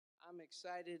I'm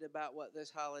excited about what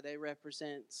this holiday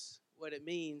represents, what it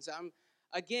means.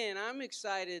 I'm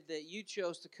excited that you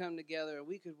chose to come together and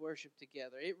we could worship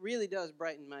together. It really does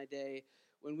brighten my day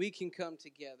when we can come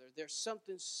together. There's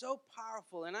something so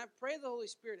powerful, and I pray the Holy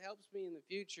Spirit helps me in the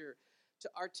future to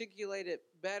articulate it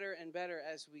better and better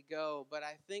as we go. But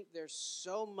I think there's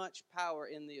so much power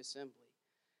in the assembly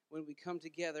when we come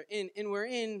together, and we're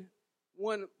in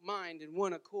one mind and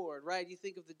one accord, right? You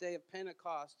think of the day of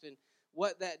Pentecost and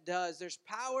what that does. There's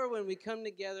power when we come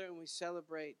together and we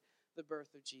celebrate the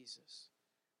birth of Jesus,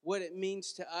 what it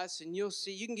means to us. And you'll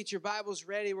see, you can get your Bibles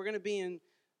ready. We're going to be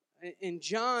in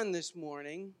John this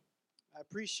morning. I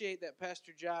appreciate that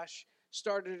Pastor Josh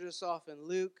started us off in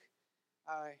Luke.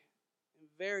 I am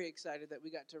very excited that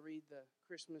we got to read the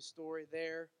Christmas story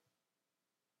there,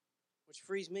 which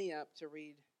frees me up to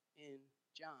read in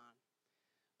John.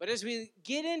 But as we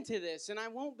get into this, and I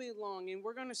won't be long, and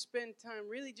we're going to spend time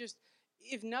really just,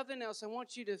 if nothing else, I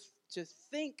want you to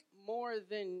think more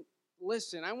than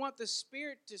listen. I want the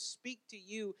Spirit to speak to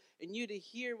you and you to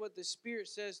hear what the Spirit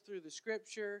says through the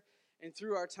Scripture and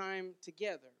through our time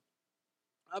together.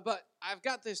 But I've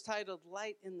got this titled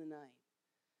Light in the Night.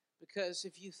 Because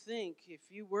if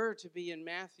you were to be in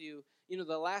Matthew,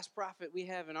 the last prophet we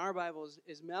have in our Bible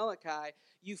is Malachi.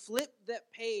 You flip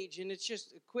that page, and it's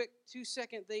just a quick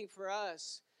 2-second thing for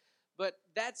us. But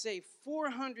that's a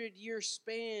 400-year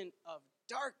span of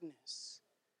darkness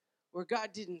where God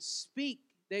didn't speak.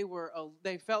 They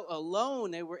felt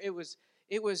alone. It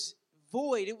was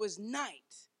void. It was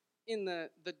night in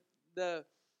the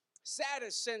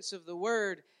saddest sense of the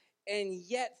word. And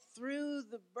yet through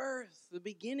the birth, the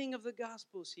beginning of the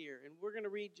Gospels here, and we're going to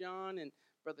read John, and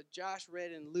Brother Josh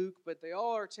read in Luke, but they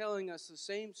all are telling us the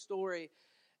same story.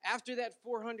 After that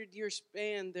 400-year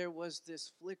span, there was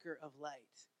this flicker of light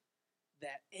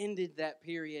that ended that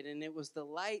period, and it was the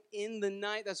light in the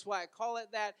night. That's why I call it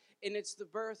that, and it's the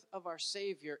birth of our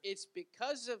Savior. It's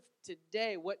because of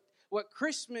today, what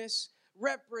Christmas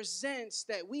represents,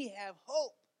 that we have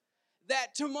hope,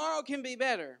 that tomorrow can be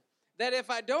better. That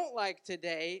if I don't like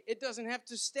today, it doesn't have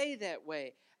to stay that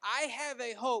way. I have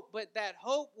a hope, but that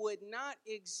hope would not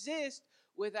exist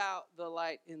without the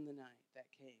light in the night that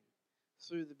came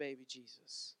through the baby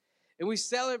Jesus. And we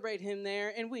celebrate him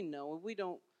there, and we know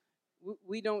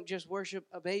we don't just worship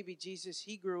a baby Jesus.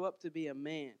 He grew up to be a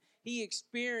man. He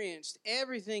experienced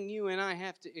everything you and I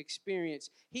have to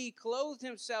experience. He clothed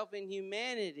himself in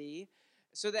humanity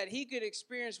so that he could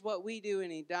experience what we do,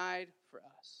 and he died for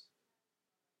us.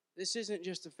 This isn't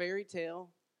just a fairy tale.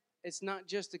 It's not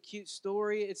just a cute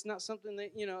story. It's not something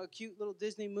that, a cute little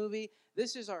Disney movie.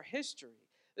 This is our history.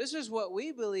 This is what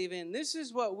we believe in. This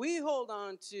is what we hold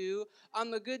on to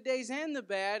on the good days and the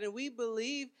bad. And we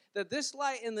believe that this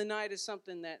light in the night is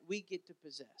something that we get to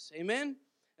possess. Amen?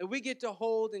 And we get to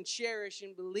hold and cherish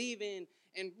and believe in.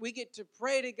 And we get to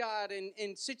pray to God,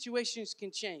 and situations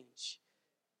can change.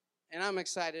 And I'm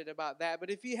excited about that. But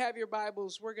if you have your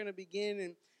Bibles, we're going to begin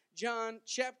in John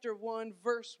chapter 1,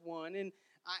 verse 1. And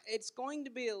it's going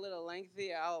to be a little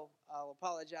lengthy. I'll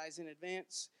apologize in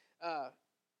advance.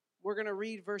 We're going to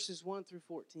read verses 1 through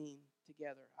 14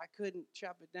 together. I couldn't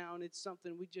chop it down. It's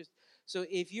something so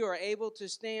if you are able to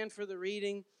stand for the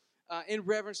reading in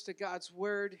reverence to God's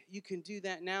word, you can do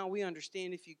that now. We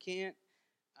understand if you can't.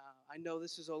 I know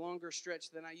this is a longer stretch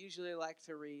than I usually like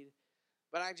to read,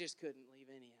 but I just couldn't leave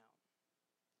any out.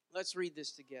 Let's read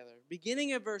this together.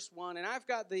 Beginning at verse 1, and I've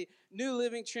got the New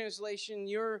Living Translation.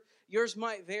 Yours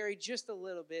might vary just a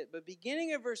little bit, but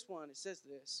beginning at verse 1, it says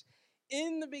this: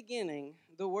 In the beginning,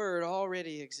 the Word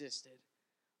already existed.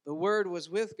 The Word was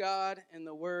with God, and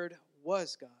the Word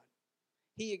was God.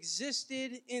 He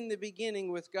existed in the beginning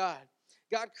with God.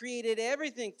 God created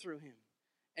everything through him,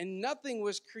 and nothing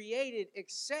was created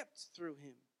except through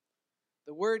him.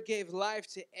 The Word gave life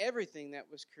to everything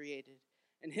that was created.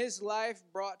 And his life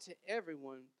brought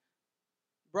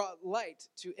light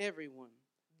to everyone.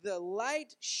 The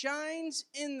light shines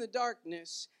in the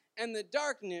darkness, and the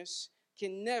darkness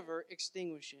can never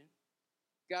extinguish it.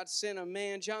 God sent a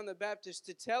man, John the Baptist,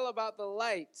 to tell about the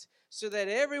light so that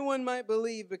everyone might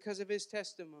believe because of his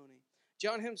testimony.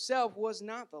 John himself was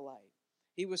not the light.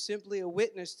 He was simply a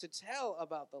witness to tell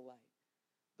about the light.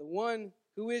 The one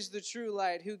who is the true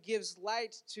light, who gives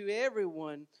light to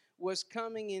everyone, was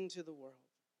coming into the world.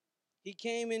 He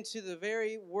came into the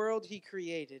very world he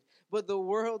created, but the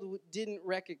world didn't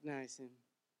recognize him.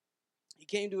 He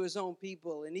came to his own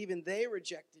people, and even they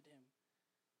rejected him.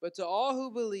 But to all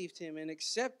who believed him and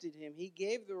accepted him, he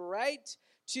gave the right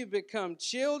to become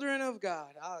children of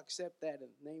God. I'll accept that in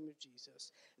the name of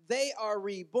Jesus. They are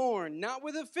reborn, not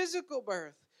with a physical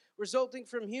birth, resulting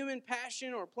from human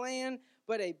passion or plan,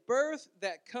 but a birth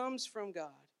that comes from God.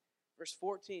 Verse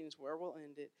 14 is where we'll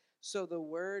end it. So the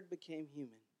Word became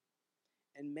human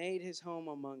and made his home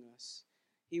among us.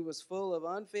 He was full of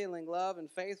unfailing love and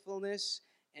faithfulness,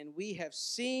 and we have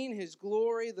seen his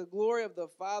glory, the glory of the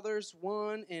Father's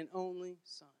one and only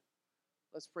Son.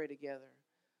 Let's pray together.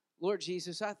 Lord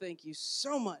Jesus, I thank you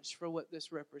so much for what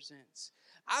this represents.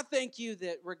 I thank you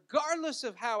that regardless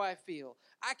of how I feel,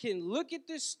 I can look at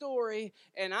this story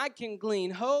and I can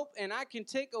glean hope and I can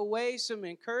take away some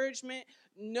encouragement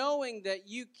knowing that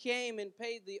you came and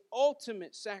paid the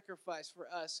ultimate sacrifice for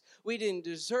us. We didn't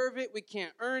deserve it. We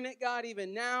can't earn it, God,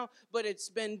 even now, but it's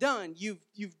been done.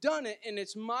 You've done it, and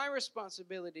it's my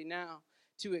responsibility now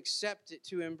to accept it,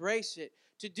 to embrace it,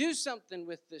 to do something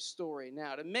with this story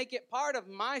now, to make it part of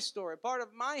my story, part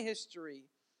of my history,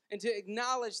 and to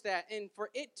acknowledge that, and for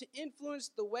it to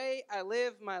influence the way I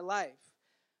live my life.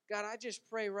 God, I just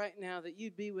pray right now that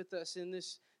you'd be with us in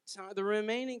this time, the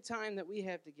remaining time that we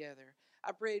have together.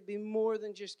 I pray it'd be more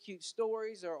than just cute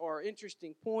stories or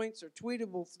interesting points or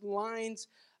tweetable lines.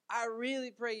 I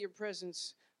really pray your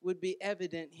presence would be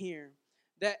evident here,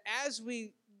 that as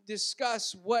we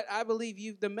discuss what I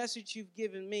believe the message you've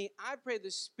given me, I pray the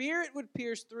Spirit would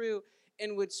pierce through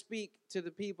and would speak to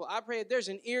the people. I pray if there's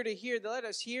an ear to hear, let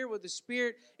us hear what the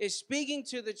Spirit is speaking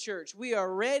to the church. We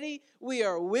are ready. We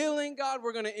are willing, God.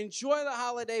 We're going to enjoy the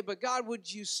holiday, but God,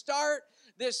 would you start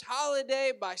this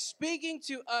holiday by speaking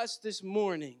to us this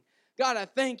morning? God, I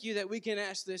thank you that we can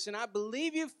ask this, and I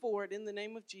believe you for it in the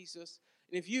name of Jesus.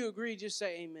 And if you agree, just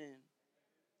say amen.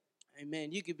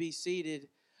 Amen. You could be seated.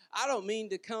 I don't mean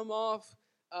to come off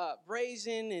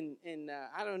brazen and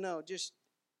I don't know, just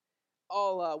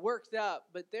all worked up,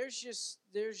 but there's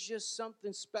just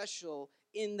something special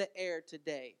in the air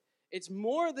today. It's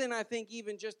more than I think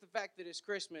even just the fact that it's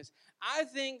Christmas. I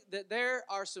think that there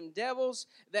are some devils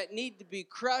that need to be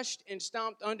crushed and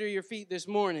stomped under your feet this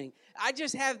morning. I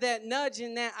just have that nudge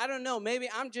in that. I don't know. Maybe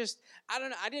I don't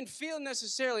know. I didn't feel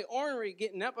necessarily ornery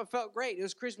getting up. I felt great. It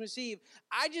was Christmas Eve.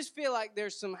 I just feel like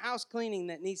there's some house cleaning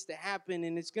that needs to happen,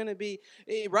 and it's going to be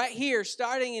right here,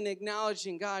 starting and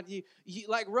acknowledging God. You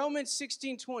like Romans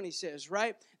 16:20 says,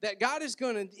 right? That God is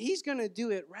He's going to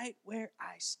do it right where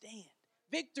I stand.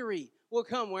 Victory will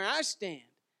come where I stand.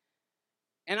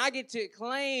 And I get to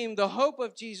claim the hope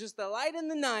of Jesus, the light in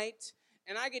the night,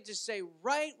 and I get to say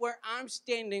right where I'm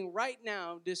standing right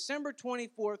now, December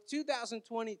 24th,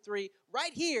 2023,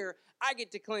 right here, I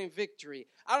get to claim victory.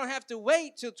 I don't have to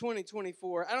wait till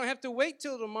 2024. I don't have to wait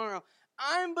till tomorrow.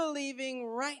 I'm believing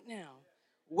right now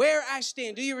where I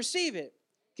stand. Do you receive it?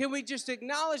 Can we just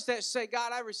acknowledge that? Say,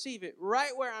 God, I receive it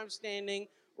right where I'm standing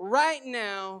right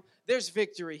now. There's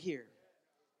victory here.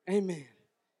 Amen.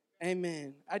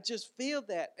 Amen. I just feel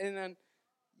that. And then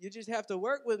you just have to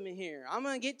work with me here. I'm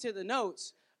going to get to the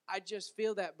notes. I just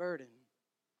feel that burden.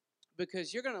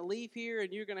 Because you're going to leave here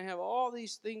and you're going to have all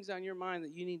these things on your mind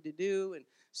that you need to do and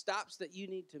stops that you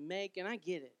need to make. And I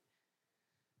get it.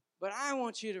 But I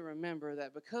want you to remember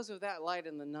that because of that light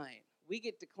in the night, we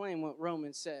get to claim what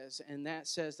Romans says. And that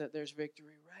says that there's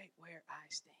victory right where I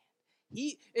stand.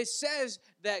 It says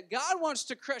that God wants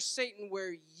to crush Satan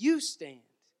where you stand.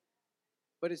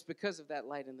 But it's because of that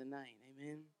light in the night.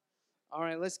 Amen. All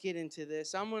right, let's get into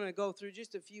this. I'm going to go through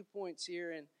just a few points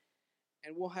here, and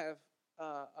we'll have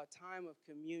a time of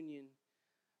communion.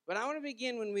 But I want to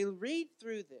begin when we read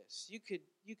through this. You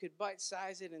could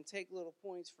bite-size it and take little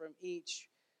points from each.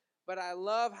 But I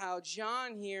love how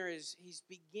John here he's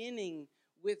beginning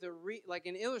with like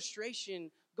an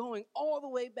illustration going all the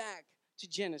way back to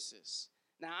Genesis.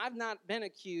 Now, I've not been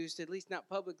accused, at least not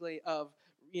publicly, of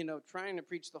trying to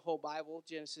preach the whole Bible,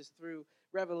 Genesis through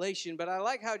Revelation. But I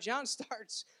like how John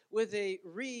starts with a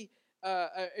rewording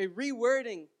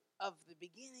of the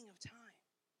beginning of time.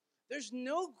 There's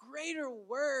no greater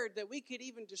word that we could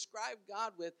even describe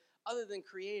God with other than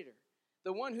Creator.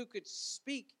 The one who could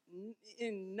speak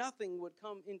in nothing would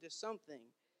come into something.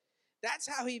 That's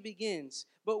how he begins.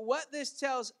 But what this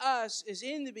tells us is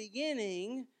in the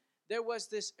beginning, there was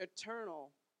this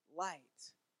eternal light.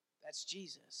 That's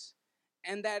Jesus.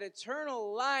 And that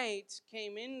eternal light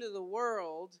came into the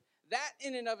world. That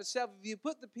in and of itself, if you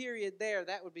put the period there,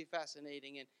 that would be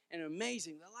fascinating and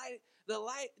amazing. The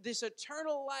light, this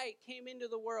eternal light came into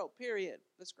the world, period.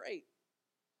 That's great.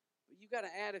 But you've got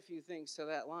to add a few things to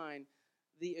that line.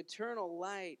 The eternal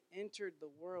light entered the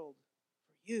world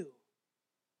for you.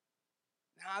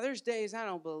 Now, there's days I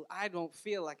don't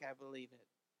feel like I believe it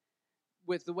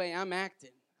with the way I'm acting.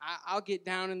 I'll get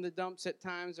down in the dumps at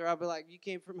times, or I'll be like, you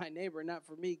came for my neighbor, not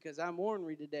for me, because I'm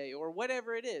ornery today, or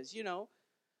whatever it is,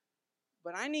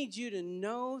 But I need you to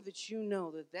know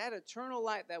that that eternal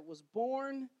light that was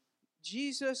born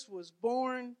Jesus was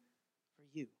born for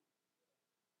you.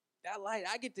 That light,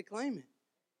 I get to claim it.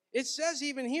 It says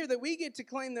even here that we get to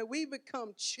claim that we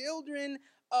become children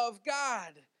of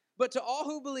God. But to all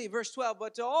who believe, verse 12,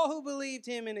 but to all who believed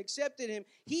him and accepted him,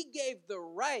 he gave the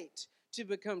right to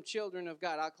become children of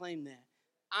God. I'll claim that.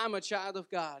 I'm a child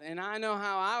of God, and I know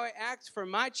how I act for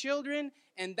my children,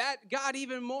 and that God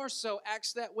even more so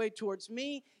acts that way towards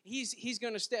me. He's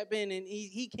going to step in, and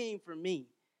he came for me.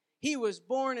 He was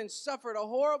born and suffered a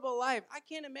horrible life. I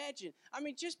can't imagine. I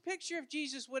mean, just picture if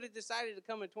Jesus would have decided to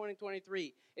come in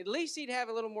 2023. At least he'd have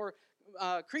a little more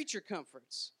creature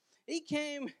comforts. He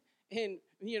came in,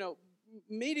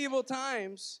 medieval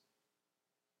times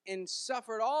and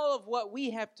suffered all of what we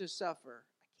have to suffer.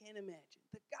 I can't imagine.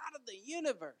 The God of the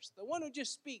universe, the one who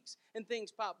just speaks and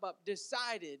things pop up,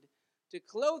 decided to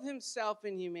clothe himself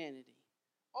in humanity.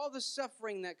 All the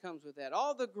suffering that comes with that,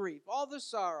 all the grief, all the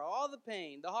sorrow, all the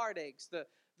pain, the heartaches,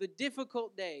 the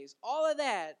difficult days, all of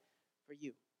that for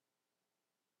you.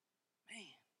 Man,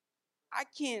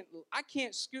 I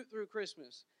can't scoot through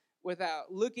Christmas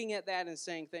without looking at that and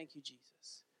saying, thank you,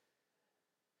 Jesus.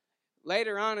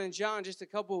 Later on in John, just a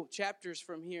couple chapters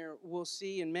from here, we'll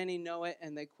see, and many know it,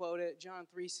 and they quote it, John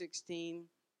 3:16,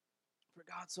 for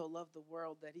God so loved the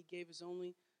world that he gave his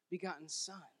only begotten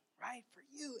son, right? For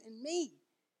you and me.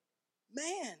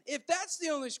 Man, if that's the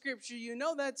only scripture you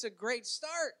know, that's a great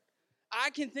start. I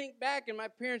can think back, and my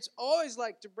parents always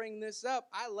like to bring this up.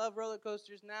 I love roller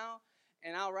coasters now,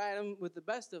 and I'll ride them with the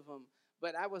best of them,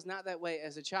 but I was not that way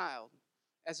as a child.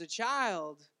 As a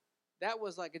child, that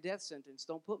was like a death sentence.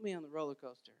 Don't put me on the roller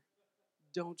coaster.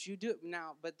 Don't you do it.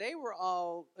 Now, but they were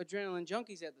all adrenaline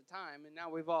junkies at the time, and now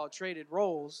we've all traded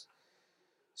roles.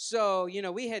 So,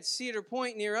 we had Cedar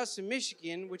Point near us in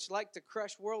Michigan, which liked to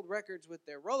crush world records with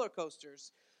their roller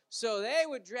coasters. So they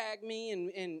would drag me,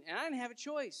 and I didn't have a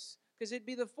choice because it'd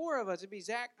be the four of us. It'd be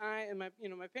Zach, I, and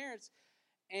my parents.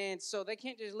 And so they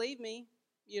can't just leave me,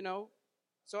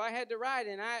 So I had to ride,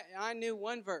 and I knew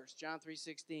one verse, John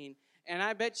 3:16. And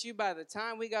I bet you by the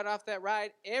time we got off that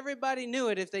ride, everybody knew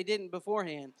it if they didn't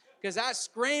beforehand, because I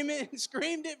screamed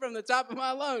it from the top of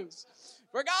my lungs.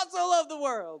 For God so loved the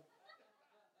world.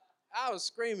 I was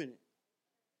screaming it.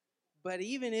 But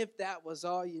even if that was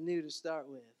all you knew to start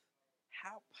with,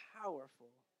 how powerful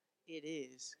it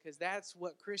is, because that's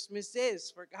what Christmas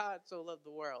is. For God so loved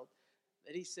the world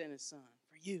that he sent his son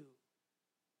for you.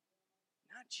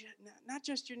 Not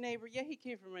just your neighbor. Yeah, he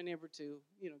came for my neighbor too.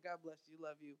 God bless you,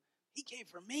 love you. He came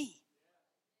for me.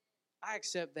 I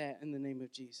accept that in the name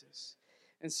of Jesus.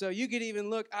 And so you could even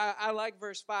look, I like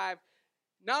verse 5.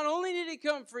 Not only did he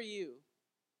come for you,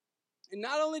 and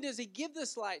not only does he give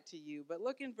this light to you, but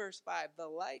look in verse 5. The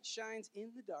light shines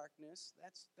in the darkness.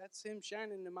 That's him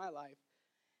shining into my life.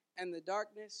 And the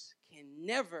darkness can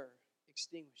never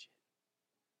extinguish it.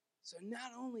 So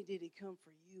not only did he come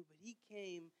for you, but he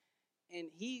came and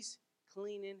he's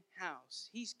cleaning house.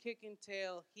 He's kicking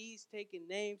tail. He's taking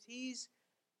names.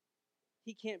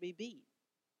 He can't be beat.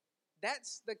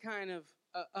 That's the kind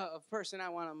of person I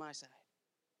want on my side.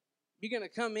 You're going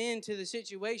to come into the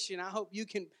situation. I hope you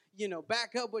can,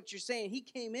 back up what you're saying. He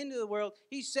came into the world.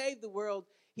 He saved the world.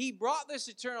 He brought this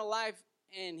eternal life,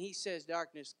 and he says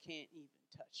darkness can't even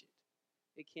touch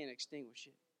it. It can't extinguish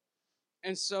it.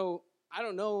 And so I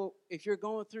don't know if you're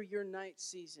going through your night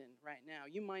season right now.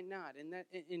 You might not.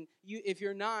 If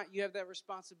you're not, you have that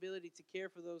responsibility to care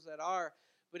for those that are.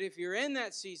 But if you're in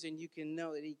that season, you can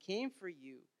know that he came for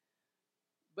you.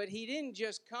 But he didn't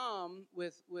just come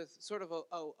with sort of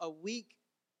a weak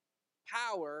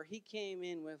power. He came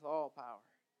in with all power.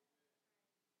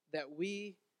 That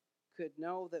we could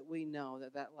know that we know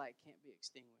that light can't be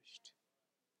extinguished.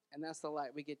 And that's the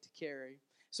light we get to carry.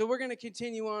 So we're going to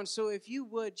continue on. So if you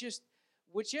would, just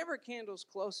whichever candle's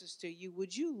closest to you,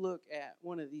 would you look at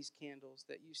one of these candles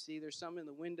that you see? There's some in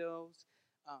the windows.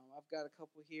 I've got a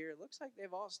couple here. It looks like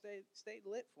they've all stayed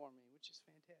lit for me, which is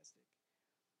fantastic.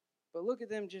 But look at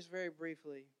them just very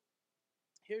briefly.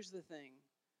 Here's the thing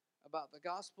about the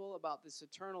gospel, about this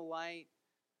eternal light,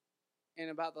 and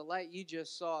about the light you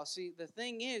just saw. See, the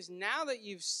thing is, now that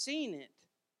you've seen it,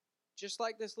 just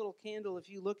like this little candle, if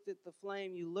you looked at the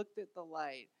flame, you looked at the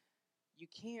light, you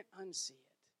can't unsee it.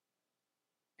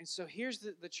 And so here's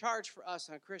the charge for us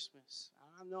on Christmas.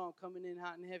 I know I'm coming in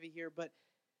hot and heavy here, but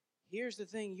here's the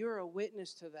thing. You're a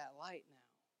witness to that light now.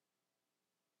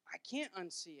 I can't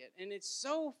unsee it. And it's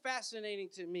so fascinating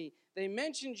to me. They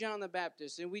mentioned John the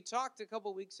Baptist, and we talked a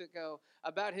couple weeks ago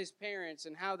about his parents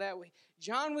and how that way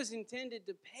John was intended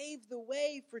to pave the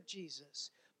way for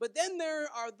Jesus. But then there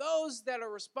are those that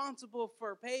are responsible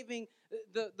for paving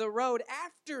the road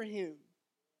after him.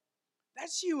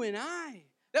 That's you and I.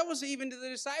 That was even to the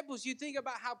disciples. You think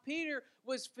about how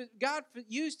God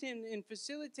used him and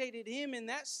facilitated him in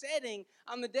that setting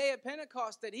on the day of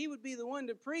Pentecost, that he would be the one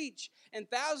to preach and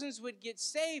thousands would get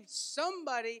saved.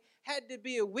 Somebody had to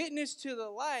be a witness to the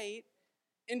light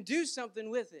and do something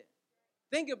with it.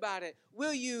 Think about it.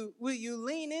 Will you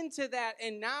lean into that?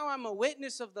 And now I'm a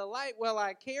witness of the light. Will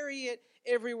I carry it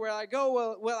everywhere I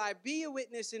go? Will I be a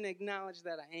witness and acknowledge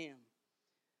that I am?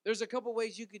 There's a couple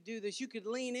ways you could do this. You could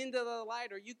lean into the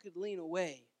light or you could lean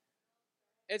away.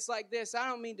 It's like this. I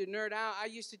don't mean to nerd out. I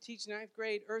used to teach 9th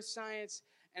grade earth science,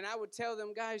 and I would tell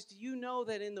them, guys, do you know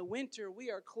that in the winter we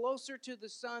are closer to the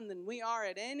sun than we are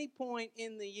at any point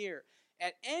in the year?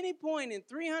 At any point in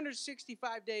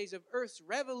 365 days of Earth's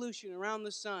revolution around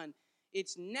the sun,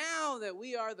 it's now that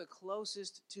we are the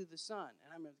closest to the sun.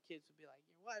 And I remember the kids would be like,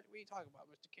 what are you talking about,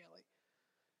 Mr. Kelly?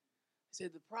 I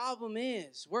said, the problem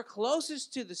is we're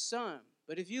closest to the sun,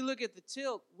 but if you look at the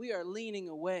tilt, we are leaning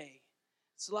away.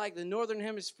 It's like the northern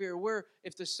hemisphere where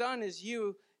if the sun is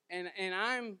you and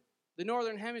I'm the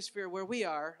northern hemisphere where we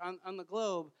are on the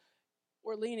globe,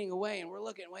 we're leaning away and we're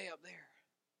looking way up there.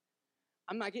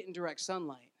 I'm not getting direct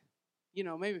sunlight.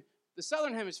 Maybe the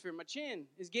southern hemisphere, my chin,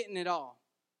 is getting it all.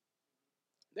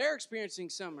 They're experiencing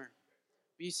summer.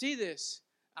 But you see this.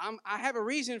 I have a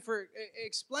reason for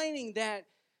explaining that.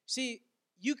 See,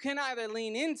 you can either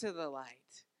lean into the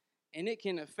light, and it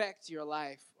can affect your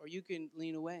life, or you can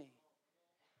lean away.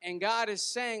 And God is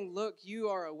saying, look, you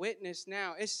are a witness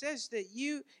now. It says that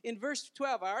you, in verse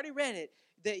 12, I already read it,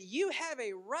 that you have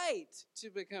a right to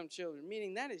become children,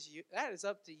 meaning that is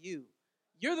up to you.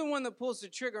 You're the one that pulls the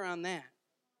trigger on that.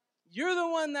 You're the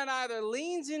one that either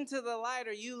leans into the light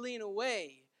or you lean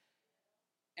away.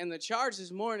 And the charge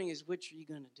this morning is, which are you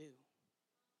going to do?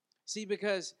 See,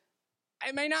 because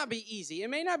it may not be easy. It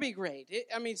may not be great.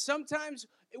 Sometimes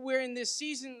we're in this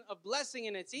season of blessing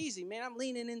and it's easy. Man, I'm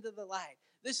leaning into the light.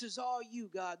 This is all you,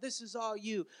 God. This is all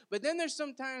you. But then there's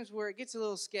some times where it gets a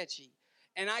little sketchy.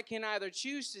 And I can either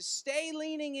choose to stay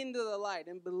leaning into the light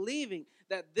and believing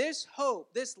that this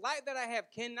hope, this light that I have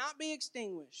cannot be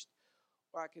extinguished,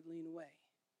 or I could lean away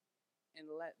and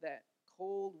let that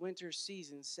cold winter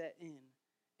season set in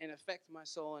and affect my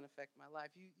soul and affect my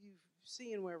life. You've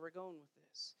seen where we're going with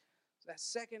this. So that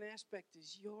second aspect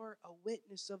is you're a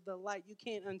witness of the light. You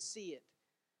can't unsee it.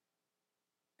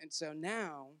 And so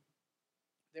now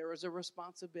there is a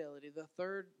responsibility. The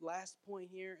third last point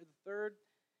here, the third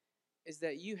is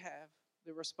that you have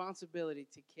the responsibility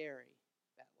to carry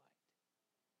that light.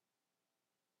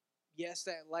 Yes,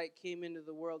 that light came into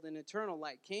the world, an eternal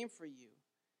light came for you.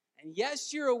 And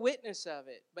yes, you're a witness of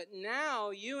it. But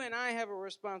now you and I have a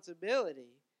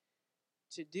responsibility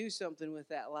to do something with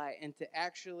that light and to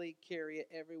actually carry it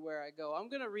everywhere I go. I'm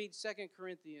going to read 2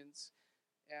 Corinthians.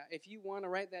 If you want to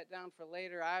write that down for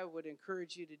later, I would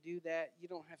encourage you to do that. You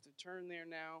don't have to turn there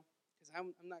now because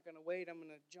I'm not going to wait. I'm going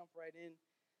to jump right in.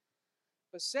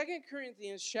 But 2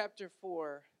 Corinthians chapter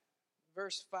 4,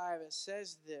 verse 5, it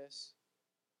says this.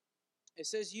 It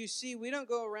says, you see, we don't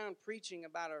go around preaching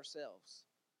about ourselves.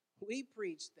 We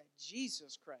preach that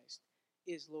Jesus Christ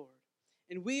is Lord.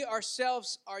 And we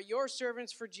ourselves are your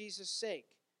servants for Jesus' sake.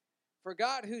 For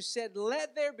God, who said,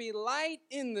 let there be light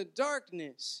in the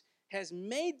darkness, has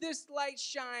made this light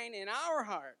shine in our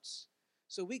hearts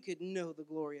so we could know the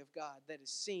glory of God that is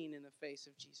seen in the face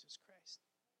of Jesus Christ.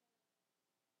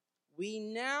 We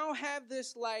now have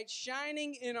this light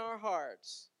shining in our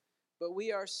hearts, but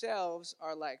we ourselves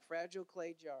are like fragile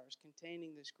clay jars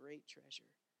containing this great treasure.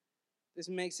 This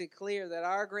makes it clear that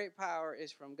our great power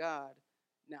is from God,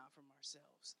 not from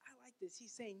ourselves. I like this.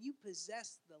 He's saying you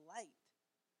possess the light.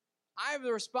 I have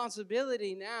the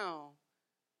responsibility now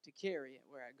to carry it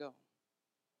where I go.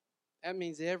 That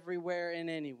means everywhere and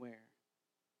anywhere.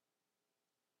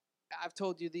 I've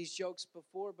told you these jokes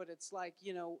before, but it's like,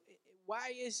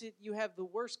 why is it you have the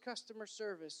worst customer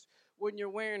service when you're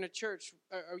wearing a church,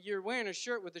 or you're wearing a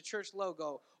shirt with a church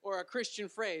logo or a Christian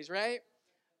phrase, right?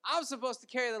 I'm supposed to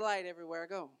carry the light everywhere I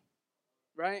go,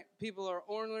 right? People are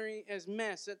ornery as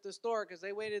mess at the store because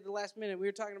they waited the last minute. We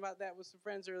were talking about that with some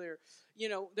friends earlier.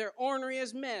 They're ornery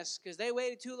as mess because they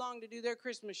waited too long to do their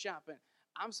Christmas shopping.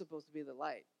 I'm supposed to be the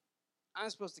light. I'm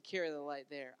supposed to carry the light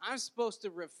there. I'm supposed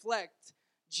to reflect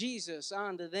Jesus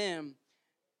onto them.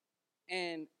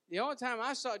 And the only time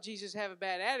I saw Jesus have a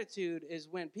bad attitude is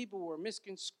when people were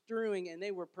misconstruing and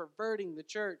they were perverting the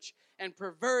church and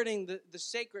perverting the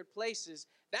sacred places.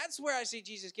 That's where I see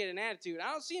Jesus get an attitude.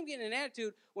 I don't see him getting an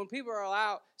attitude when people are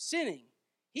out sinning.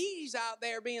 He's out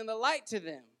there being the light to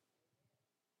them.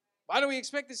 Why do we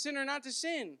expect the sinner not to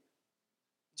sin?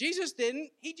 Jesus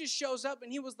didn't. He just shows up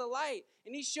and he was the light.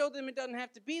 And he showed them it doesn't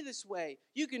have to be this way.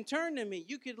 You can turn to me.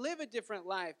 You could live a different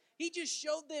life. He just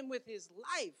showed them with his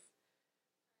life.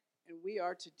 And we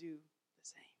are to do the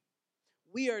same.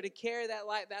 We are to carry that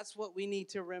light. That's what we need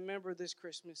to remember this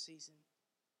Christmas season.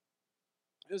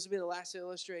 This will be the last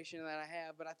illustration that I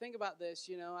have. But I think about this,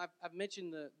 I've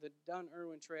mentioned the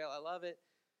Dunn-Irwin Trail. I love it.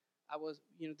 I was,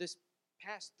 this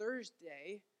past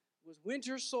Thursday was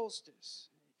winter solstice.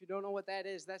 If you don't know what that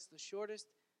is, that's the shortest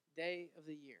day of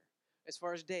the year as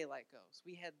far as daylight goes.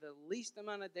 We had the least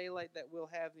amount of daylight that we'll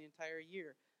have the entire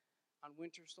year on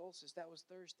winter solstice. That was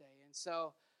Thursday. And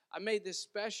so I made this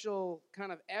special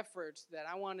kind of effort that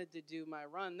I wanted to do my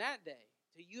run that day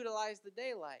to utilize the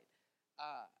daylight.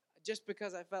 Just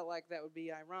because I felt like that would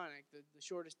be ironic. The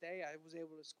shortest day, I was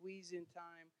able to squeeze in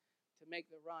time to make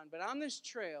the run. But on this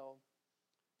trail,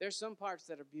 there's some parts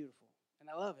that are beautiful, and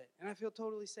I love it, and I feel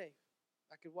totally safe.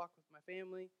 I could walk with my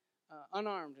family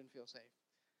unarmed and feel safe.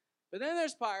 But then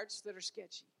there's parts that are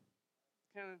sketchy.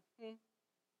 Kind of,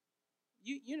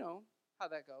 you know how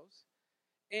that goes.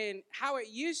 And how it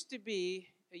used to be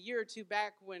a year or two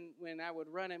back when I would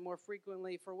run it more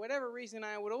frequently, for whatever reason,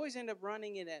 I would always end up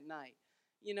running it at night.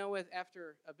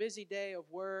 After a busy day of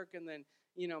work and then,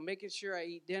 making sure I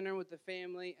eat dinner with the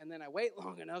family and then I wait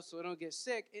long enough so I don't get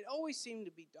sick, it always seemed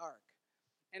to be dark.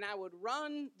 And I would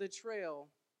run the trail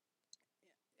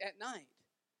at night.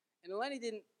 And Eleni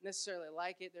didn't necessarily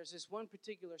like it. There's this one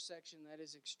particular section that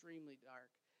is extremely dark.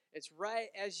 It's right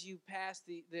as you pass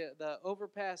the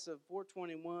overpass of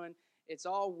 421. It's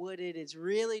all wooded. It's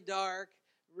really dark,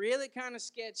 really kind of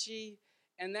sketchy.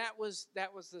 And that was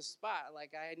the spot.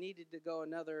 Like I needed to go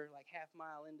another half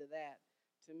mile into that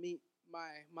to meet my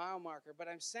mile marker. But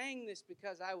I'm saying this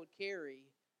because I would carry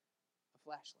a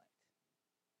flashlight.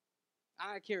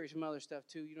 I carry some other stuff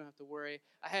too. You don't have to worry.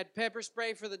 I had pepper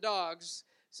spray for the dogs.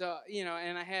 So,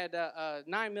 and I had a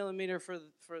 9mm for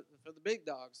the big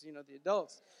dogs, the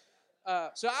adults.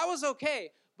 So I was okay.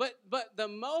 But the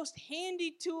most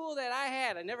handy tool that I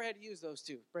had, I never had to use those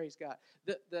two, praise God.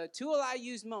 The tool I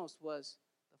used most was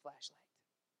the flashlight.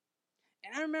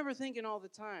 And I remember thinking all the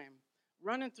time,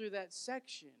 running through that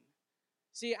section.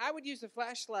 See, I would use the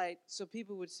flashlight so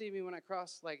people would see me when I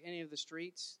crossed any of the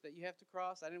streets that you have to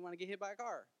cross. I didn't want to get hit by a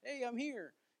car. Hey, I'm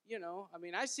here.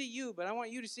 I see you, but I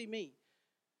want you to see me.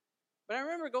 But I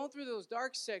remember going through those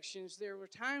dark sections, there were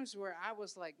times where I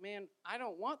was like, man, I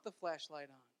don't want the flashlight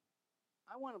on.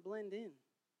 I want to blend in.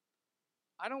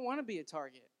 I don't want to be a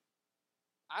target.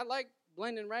 I like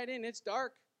blending right in. It's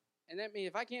dark. And that means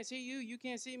if I can't see you, you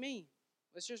can't see me.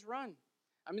 Let's just run.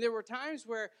 There were times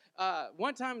where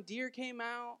one time deer came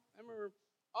out. I remember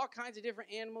all kinds of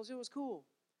different animals. It was cool.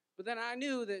 But then I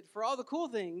knew that for all the cool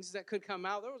things that could come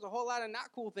out, there was a whole lot of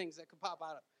not cool things that could pop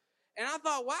out of. And I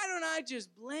thought, why don't I just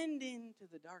blend into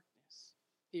the darkness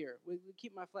here? We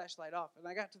keep my flashlight off. And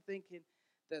I got to thinking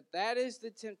that is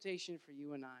the temptation for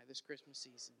you and I this Christmas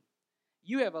season.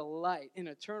 You have a light, an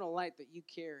eternal light that you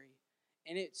carry.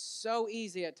 And it's so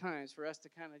easy at times for us to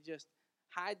kind of just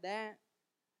hide that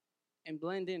and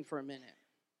blend in for a minute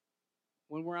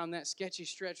when we're on that sketchy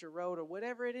stretch of road or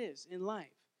whatever it is in life.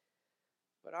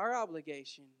 But our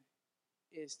obligation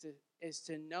is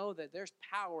to know that there's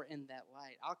power in that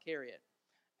light. I'll carry it.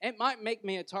 It might make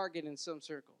me a target in some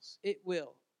circles. It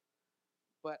will.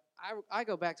 But I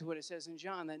go back to what it says in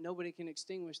John, that nobody can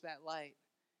extinguish that light.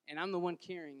 And I'm the one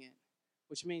carrying it,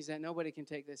 which means that nobody can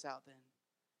take this out then.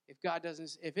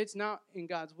 If it's not in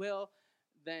God's will,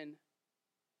 then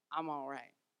I'm all right.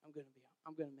 I'm going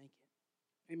to make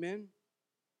it. Amen?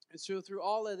 And so through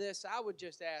all of this, I would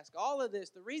just ask, all of this,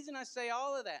 the reason I say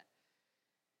all of that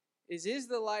is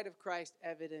the light of Christ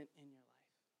evident in your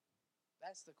life?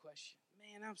 That's the question.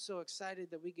 Man, I'm so excited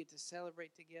that we get to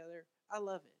celebrate together. I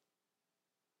love it.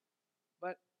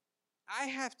 But I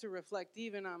have to reflect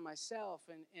even on myself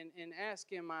and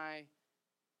ask, am I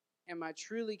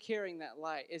truly carrying that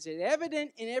light? Is it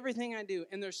evident in everything I do?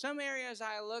 And there's some areas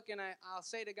I look and I'll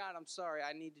say to God, I'm sorry,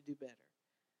 I need to do better.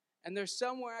 And there's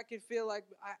somewhere I could feel like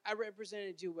I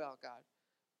represented you well, God.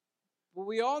 But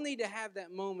we all need to have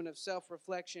that moment of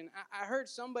self-reflection. I heard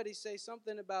somebody say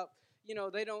something about,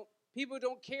 people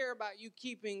don't care about you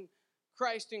keeping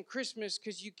Christ in Christmas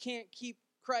because you can't keep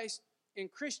Christ in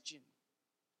Christian.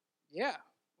 Yeah,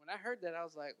 when I heard that, I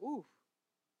was like, ooh,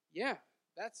 yeah,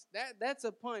 that's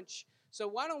a punch. So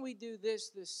why don't we do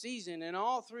this season and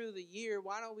all through the year,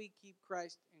 why don't we keep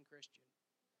Christ in Christian?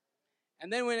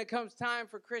 And then when it comes time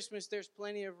for Christmas, there's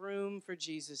plenty of room for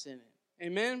Jesus in it.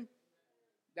 Amen?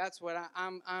 That's what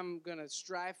I'm going to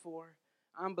strive for.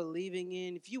 I'm believing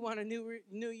in. If you want a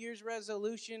New Year's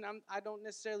resolution, I don't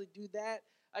necessarily do that.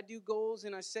 I do goals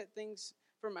and I set things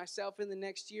for myself in the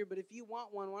next year. But if you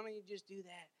want one, why don't you just do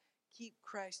that? Keep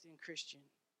Christ in Christian.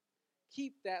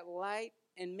 Keep that light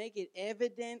and make it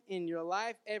evident in your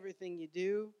life, everything you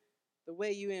do, the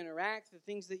way you interact, the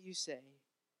things that you say.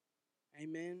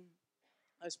 Amen.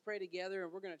 Let's pray together,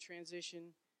 and we're going to transition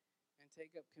and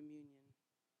take up communion.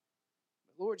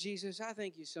 But Lord Jesus, I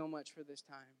thank you so much for this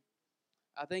time.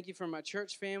 I thank you for my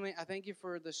church family. I thank you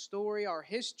for the story, our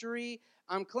history.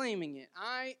 I'm claiming it.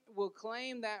 I will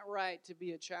claim that right to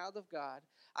be a child of God.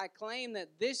 I claim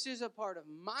that this is a part of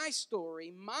my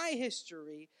story, my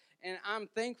history, and I'm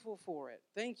thankful for it.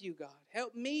 Thank you, God.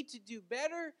 Help me to do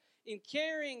better in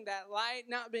carrying that light,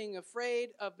 not being afraid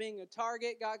of being a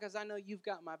target, God, because I know you've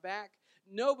got my back.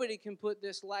 Nobody can put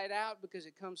this light out because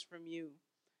it comes from you.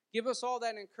 Give us all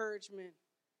that encouragement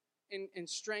and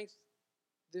strength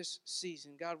this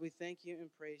season. God, we thank you and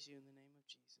praise you in the name